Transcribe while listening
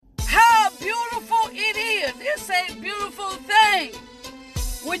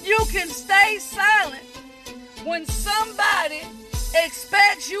when you can stay silent, when somebody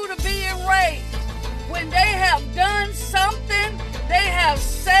expects you to be enraged, when they have done something, they have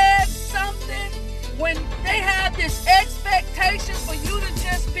said something, when they have this expectation for you to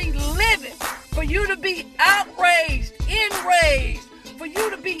just be living, for you to be outraged, enraged, for you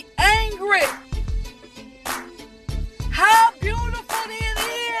to be angry. How beautiful it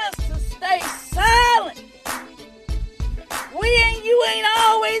is to stay silent. You ain't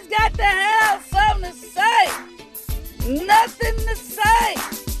always got to have something to say. Nothing to say.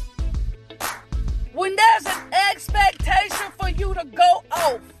 When there's an expectation for you to go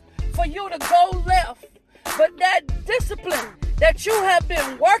off, for you to go left, but that discipline that you have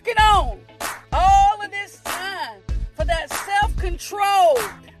been working on all of this time, for that self-control,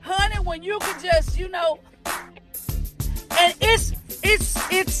 honey, when you could just, and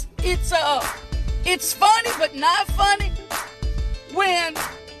it's funny but not funny when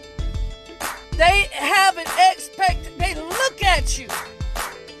they have an they look at you.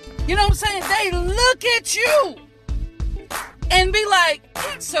 You know what I'm saying? They look at you and be like,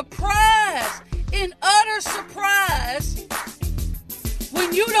 in surprise, in utter surprise,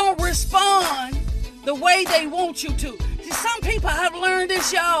 when you don't respond the way they want you to. See, some people, I've learned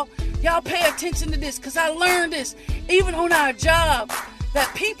this, y'all. Y'all pay attention to this, because I learned this even on our job,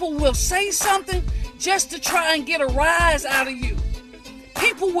 that people will say something just to try and get a rise out of you.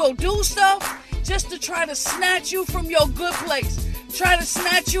 People will do stuff just to try to snatch you from your good place, try to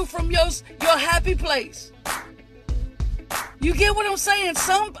snatch you from your happy place. You get what I'm saying?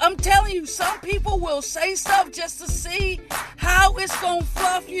 I'm telling you, some people will say stuff just to see how it's going to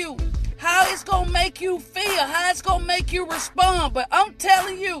fluff you, how it's going to make you feel, how it's going to make you respond. But I'm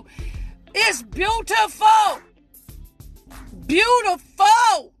telling you, it's beautiful.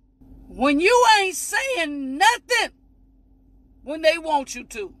 Beautiful. When you ain't saying nothing when they want you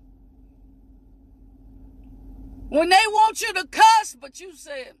to. When they want you to cuss, but you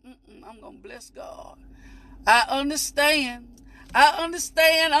said, I'm going to bless God. I understand. I'm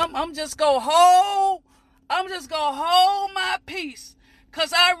just going to hold my peace.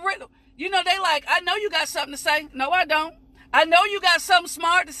 Because they like, I know you got something to say. No, I don't. I know you got something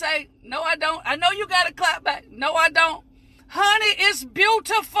smart to say. No, I don't. I know you got to clap back. No, I don't. Honey, it's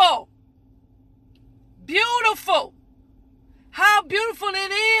beautiful. Beautiful. How beautiful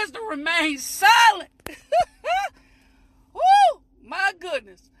it is to remain silent. Woo, my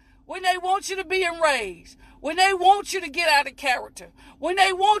goodness. When they want you to be enraged, when they want you to get out of character, when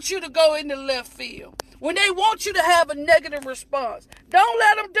they want you to go into left field, when they want you to have a negative response, don't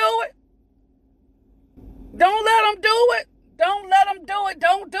let them do it. Don't let them do it. Don't let them do it.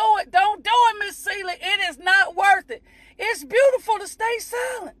 Don't do it. Don't do it, Miss Celia. It is not worth it. It's beautiful to stay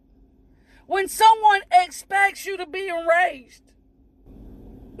silent when someone expects you to be enraged.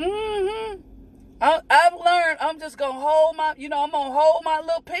 I've learned I'm just going to hold I'm going to hold my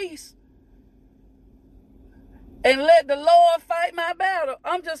little peace and let the Lord fight my battle.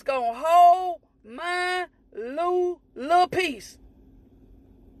 I'm just going to hold my little peace.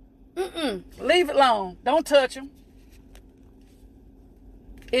 Leave it alone. Don't touch him.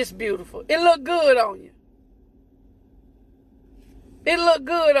 It's beautiful. It look good on you. It look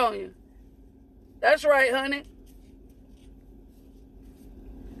good on you. That's right, honey.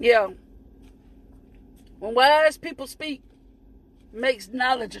 Yeah. When wise people speak, makes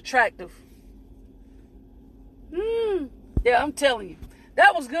knowledge attractive. Yeah, I'm telling you.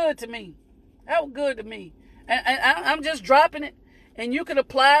 That was good to me. That was good to me. And I'm just dropping it. And you can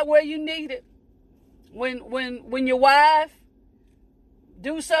apply it where you need it. When your wife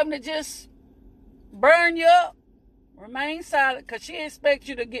do something to just burn you up, remain silent, because she expects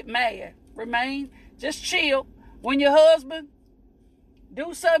you to get mad. Just chill. When your husband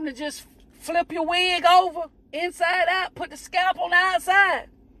do something to just flip your wig over, inside out, put the scalp on the outside,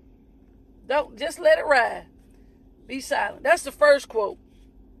 don't just let it ride. Be silent. That's the first quote.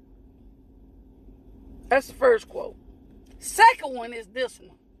 Second one is this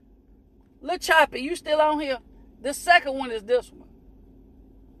one. Lil Choppy, you still on here? The second one is this one.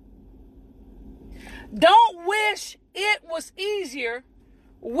 Don't wish it was easier.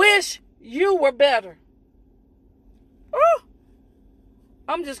 Wish you were better. Oh,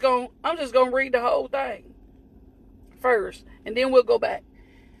 I'm just gonna read the whole thing first, and then we'll go back.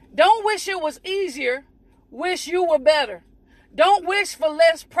 Don't wish it was easier. Wish you were better. Don't wish for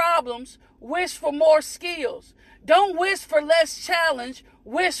less problems. Wish for more skills. Don't wish for less challenge.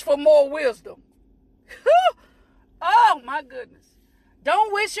 Wish for more wisdom. Oh, my goodness.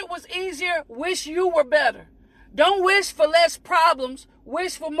 Don't wish it was easier. Wish you were better. Don't wish for less problems.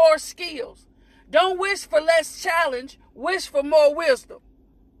 Wish for more skills. Don't wish for less challenge. Wish for more wisdom.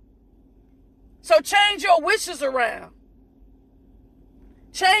 So change your wishes around.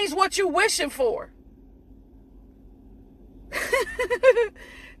 Change what you're wishing for.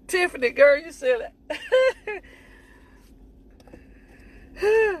 Tiffany, girl, you said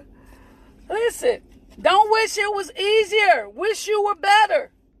it. Listen, don't wish it was easier. Wish you were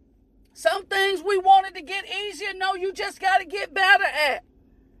better. Some things we wanted to get easier. No, you just got to get better at.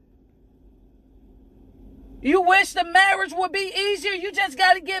 You wish the marriage would be easier. You just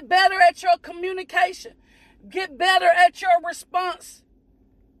got to get better at your communication. Get better at your response.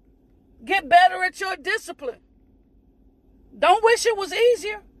 Get better at your discipline. Don't wish it was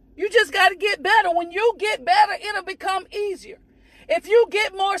easier. You just got to get better. When you get better, it'll become easier. If you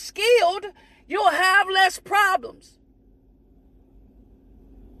get more skilled, you'll have less problems.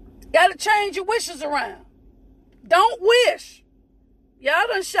 Got to change your wishes around. Don't wish. Y'all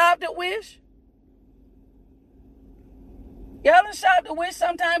done shopped at Wish. Y'all done shopped at Wish.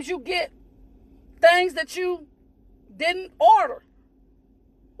 Sometimes you get things that you didn't order.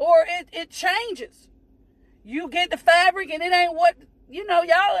 Or it changes. You get the fabric and it ain't what, y'all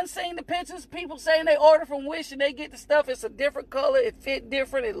done seen the pictures. People saying they order from Wish and they get the stuff. It's a different color. It fit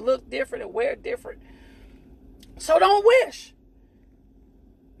different. It look different. It wear different. So don't wish.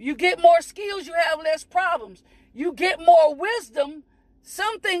 You get more skills, you have less problems. You get more wisdom,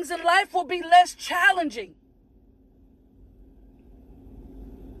 some things in life will be less challenging.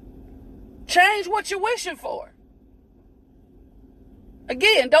 Change what you're wishing for.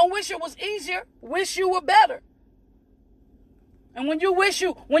 Again, don't wish it was easier, wish you were better. And when you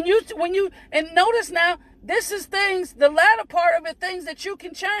and notice now, this is things, the latter part of it, things that you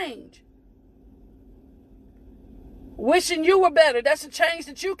can change. Wishing you were better, that's a change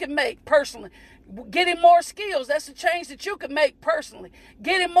that you can make personally. Getting more skills, that's a change that you can make personally.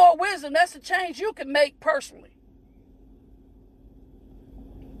 Getting more wisdom, that's a change you can make personally.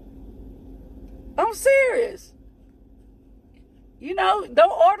 I'm serious. Don't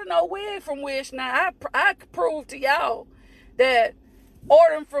order no wig from Wish. Now, I prove to y'all that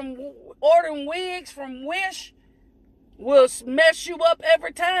ordering wigs from Wish will mess you up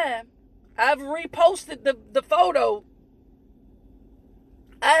every time. I've reposted the photo.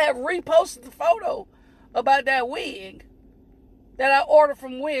 I have reposted the photo about that wig that I ordered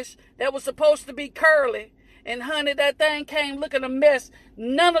from Wish that was supposed to be curly. And honey, that thing came looking a mess.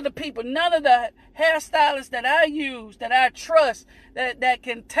 None of the hairstylists that I use, that I trust, that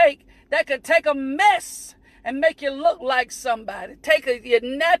can take a mess and make you look like somebody. Take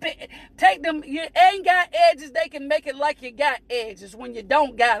them, you ain't got edges, they can make it like you got edges when you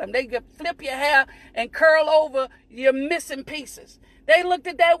don't got them. They can flip your hair and curl over your missing pieces. They looked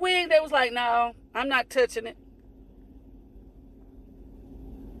at that wig, they was like, no, I'm not touching it.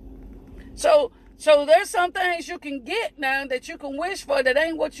 So there's some things you can get now that you can wish for that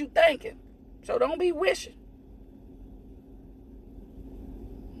ain't what you thinking. So don't be wishing.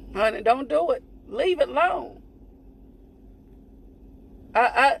 Honey, don't do it. Leave it alone.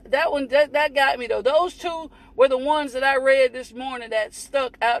 That got me though. Those two were the ones that I read this morning that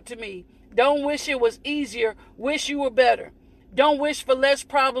stuck out to me. Don't wish it was easier. Wish you were better. Don't wish for less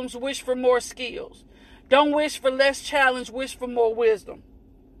problems. Wish for more skills. Don't wish for less challenge. Wish for more wisdom.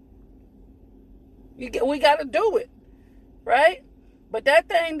 We got to do it, right? But that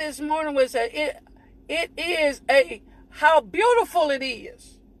thing this morning was it is how beautiful it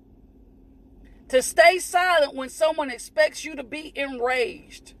is to stay silent when someone expects you to be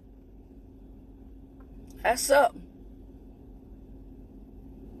enraged. That's something.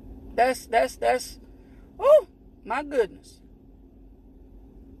 That's oh my goodness.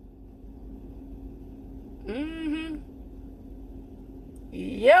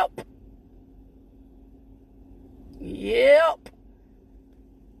 Yep.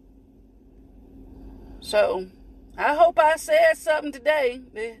 So, I hope I said something today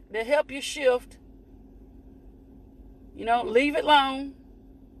to help you shift. Leave it alone.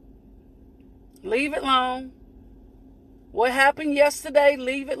 Leave it alone. What happened yesterday,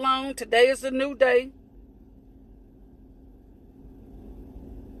 leave it alone. Today is a new day.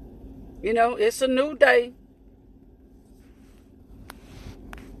 It's a new day.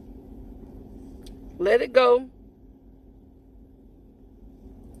 Let it go.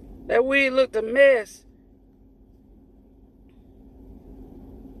 That wig looked a mess.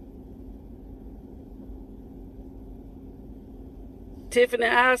 Tiffany,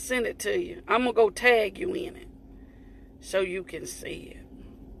 I'll send it to you. I'm going to go tag you in it so you can see it.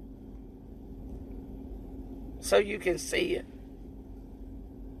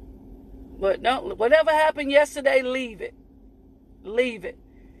 But don't, whatever happened yesterday, leave it. Leave it.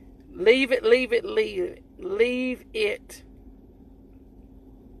 Leave it, leave it, leave it. Leave it.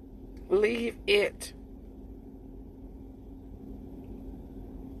 Leave it.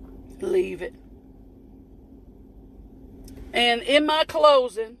 Leave it. And in my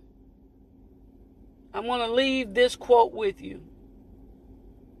closing, I want to leave this quote with you.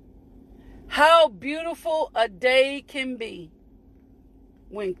 How beautiful a day can be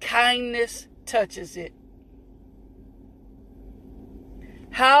when kindness touches it.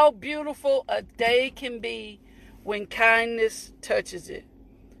 How beautiful a day can be when kindness touches it.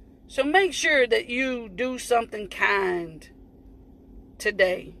 So make sure that you do something kind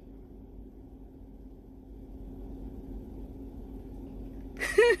today.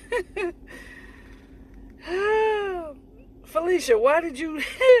 Felicia, why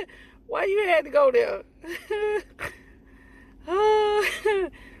you had to go there?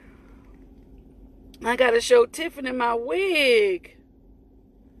 I gotta show Tiffany my wig.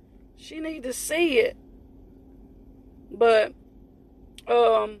 She need to see it. But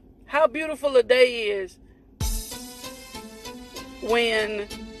how beautiful a day is when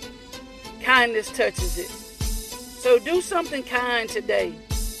kindness touches it. So do something kind today.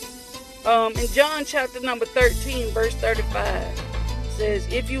 In John chapter number 13, verse 35, says,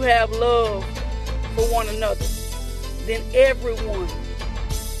 if you have love for one another, then everyone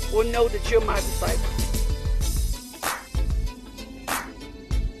will know that you're my disciple.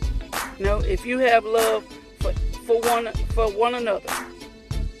 No, if you have love for one another,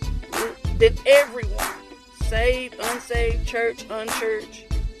 then everyone, saved, unsaved, church, unchurched,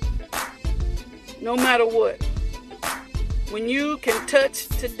 no matter what, when you can touch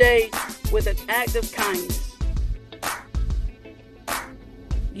today with an act of kindness,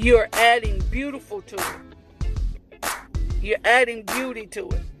 you're adding beautiful to it. You're adding beauty to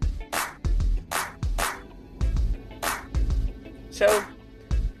it. So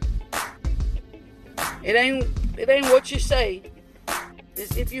it ain't what you say.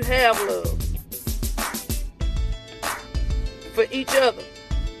 It's if you have love for each other,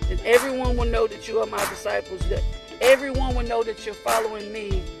 then everyone will know that you are my disciples. That everyone will know that you're following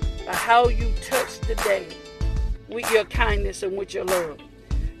me by how you touch the day with your kindness and with your love.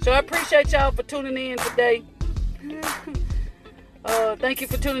 So I appreciate y'all for tuning in today. Thank you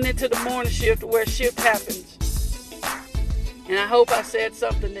for tuning into the morning shift, where shift happens. And I hope I said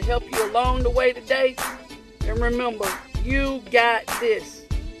something to help you along the way today. And remember, you got this.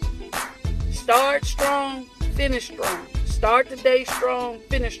 Start strong, finish strong. Start the day strong,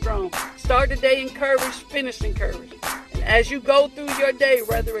 finish strong. Start the day encouraged, finish encouraged. And as you go through your day,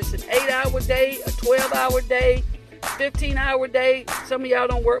 whether it's an 8-hour day, a 12-hour day, 15-hour day, some of y'all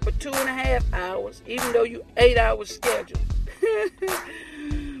don't work but 2.5 hours, even though you 8 hours scheduled.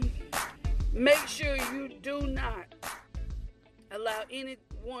 Make sure you do not allow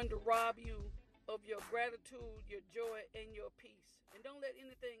anyone to rob you of your gratitude, your joy, and your peace. And don't let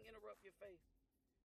anything interrupt your faith.